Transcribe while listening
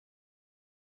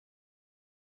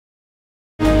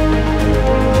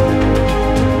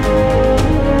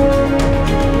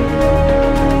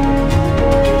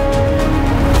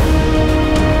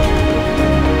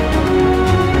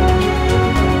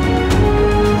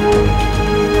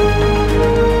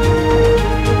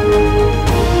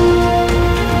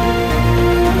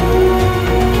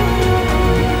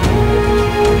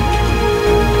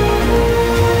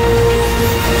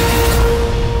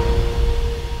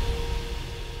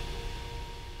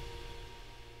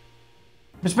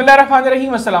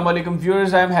Bismillahirrahmanirrahim. Assalamu alaikum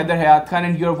viewers. I am Haider Hayat Khan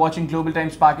and you are watching Global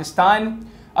Times Pakistan.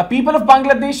 People of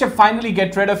Bangladesh have finally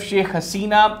get rid of Sheikh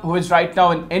Haseena, who is right now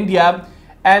in India,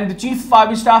 and the Chief of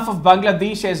Army Staff of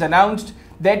Bangladesh has announced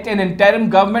that an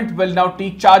interim government will now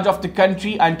take charge of the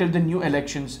country until the new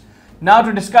elections. Now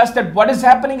to discuss that what is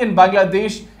happening in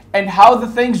Bangladesh and how the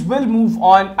things will move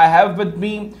on, I have with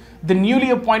me the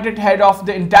newly appointed head of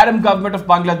the interim government of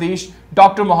Bangladesh,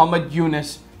 Dr. Mohammed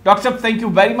Yunus. Dr. Sahab, thank you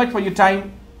very much for your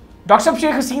time. Dr. Sahab,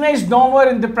 Sheikh Haseena is no more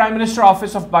in the Prime Minister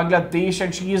office of Bangladesh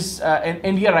and she is in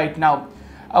India right now.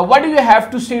 What do you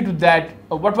have to say to that?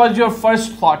 What was your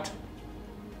first thought?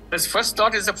 His first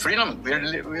thought is a freedom. We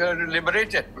are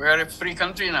liberated. We are a free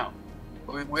country now.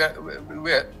 We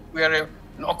are an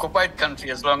occupied country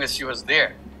as long as she was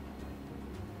there.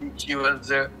 She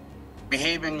was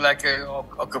behaving like an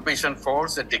occupation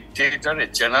force, a dictator, a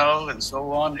general, and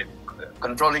so on,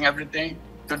 controlling everything.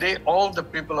 Today, all the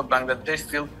people of Bangladesh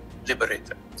feel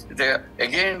liberated.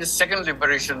 Again, the second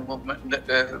liberation movement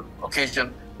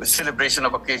occasion, the celebration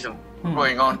of occasion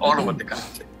going on all over the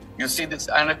country. You see this,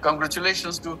 and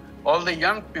congratulations to all the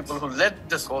young people who led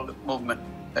this whole movement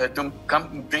to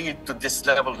come bring it to this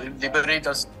level, liberate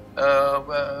us,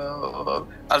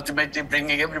 ultimately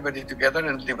bringing everybody together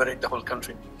and liberate the whole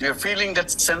country. We are feeling that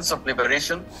sense of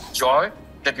liberation, joy,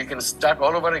 that we can start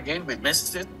all over again. We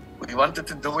missed it. We wanted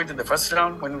to do it in the first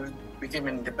round when we became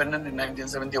independent in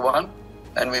 1971,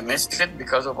 and we missed it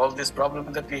because of all this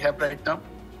problem that we have right now.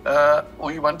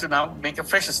 We want to now make a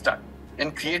fresh start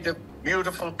and create a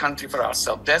beautiful country for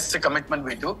ourselves. That's the commitment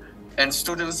we do, and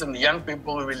students and young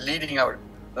people will be leading our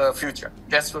future.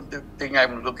 That's what the thing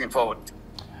I'm looking forward to.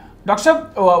 Dr.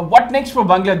 What next for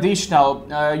Bangladesh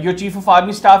now? Your Chief of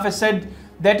Army Staff has said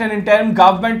that an interim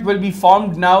government will be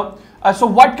formed now. So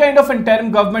what kind of interim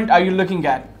government are you looking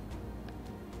at?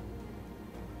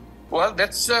 Well,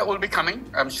 that's will be coming.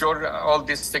 I'm sure all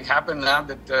these things happen now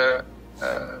that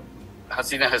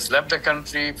Haseena has left the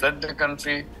country, fled the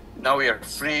country. Now we are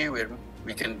free.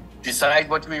 We can decide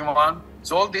what we want.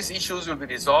 So all these issues will be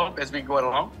resolved as we go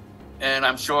along, and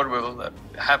I'm sure we'll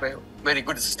have a very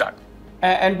good start.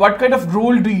 And what kind of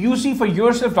role do you see for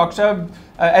yourself, Dr.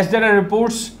 As there are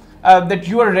reports that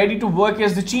you are ready to work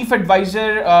as the chief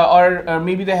advisor or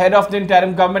maybe the head of the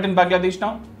interim government in Bangladesh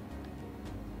now?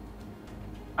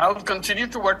 I'll continue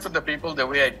to work for the people the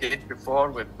way I did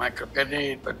before with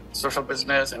microcredit, with social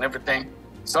business and everything.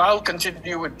 So I'll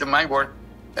continue with my work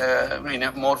in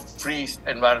a more free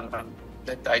environment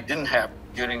that I didn't have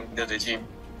during the regime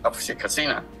of Sheikh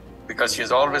Haseena, because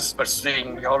she's always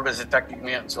pursuing me, always attacking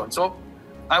me and so on. So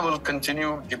I will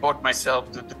continue, devote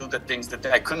myself to do the things that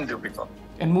I couldn't do before.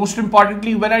 And most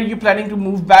importantly, when are you planning to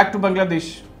move back to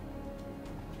Bangladesh?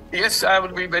 Yes, I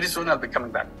will be very soon. I'll be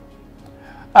coming back.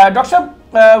 Dr.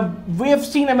 We have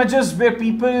seen images where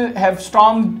people have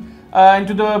stormed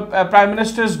into the Prime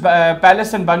Minister's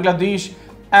palace in Bangladesh,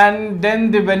 and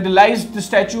then they vandalized the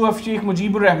statue of Sheikh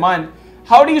Mujibur Rahman.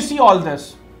 How do you see all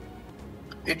this?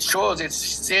 It shows, it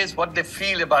says what they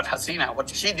feel about Haseena, what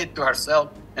she did to herself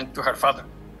and to her father.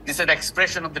 This is an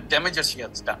expression of the damages she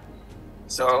has done.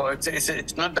 So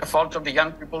it's not the fault of the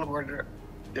young people who are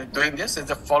doing this, it's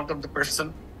the fault of the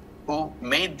person who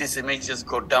made these images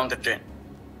go down the drain.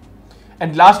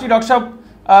 And lastly, Dr.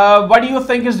 What do you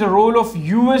think is the role of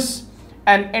US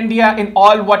and India in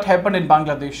all what happened in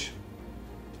Bangladesh?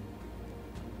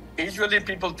 Usually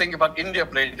people think about India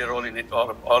played a role in it,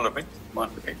 all of it,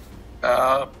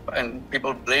 and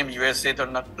people blame USA for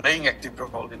not playing active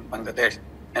role in Bangladesh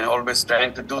and always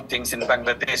trying to do things in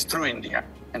Bangladesh through India,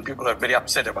 and people are very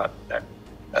upset about that.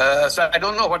 So I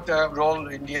don't know what role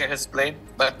India has played,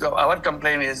 but our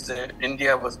complaint is that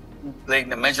India was playing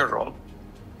the major role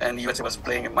and USA was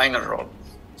playing a minor role.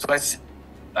 So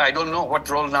I don't know what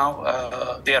role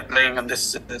now they are playing in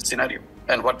this scenario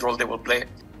and what role they will play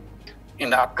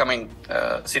in the upcoming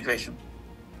situation.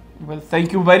 Well,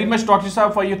 thank you very much, Dr.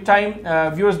 Sahab, for your time.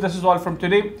 Viewers, this is all from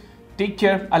today. Take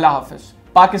care. Allah Hafiz.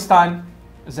 Pakistan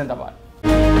Zindabad.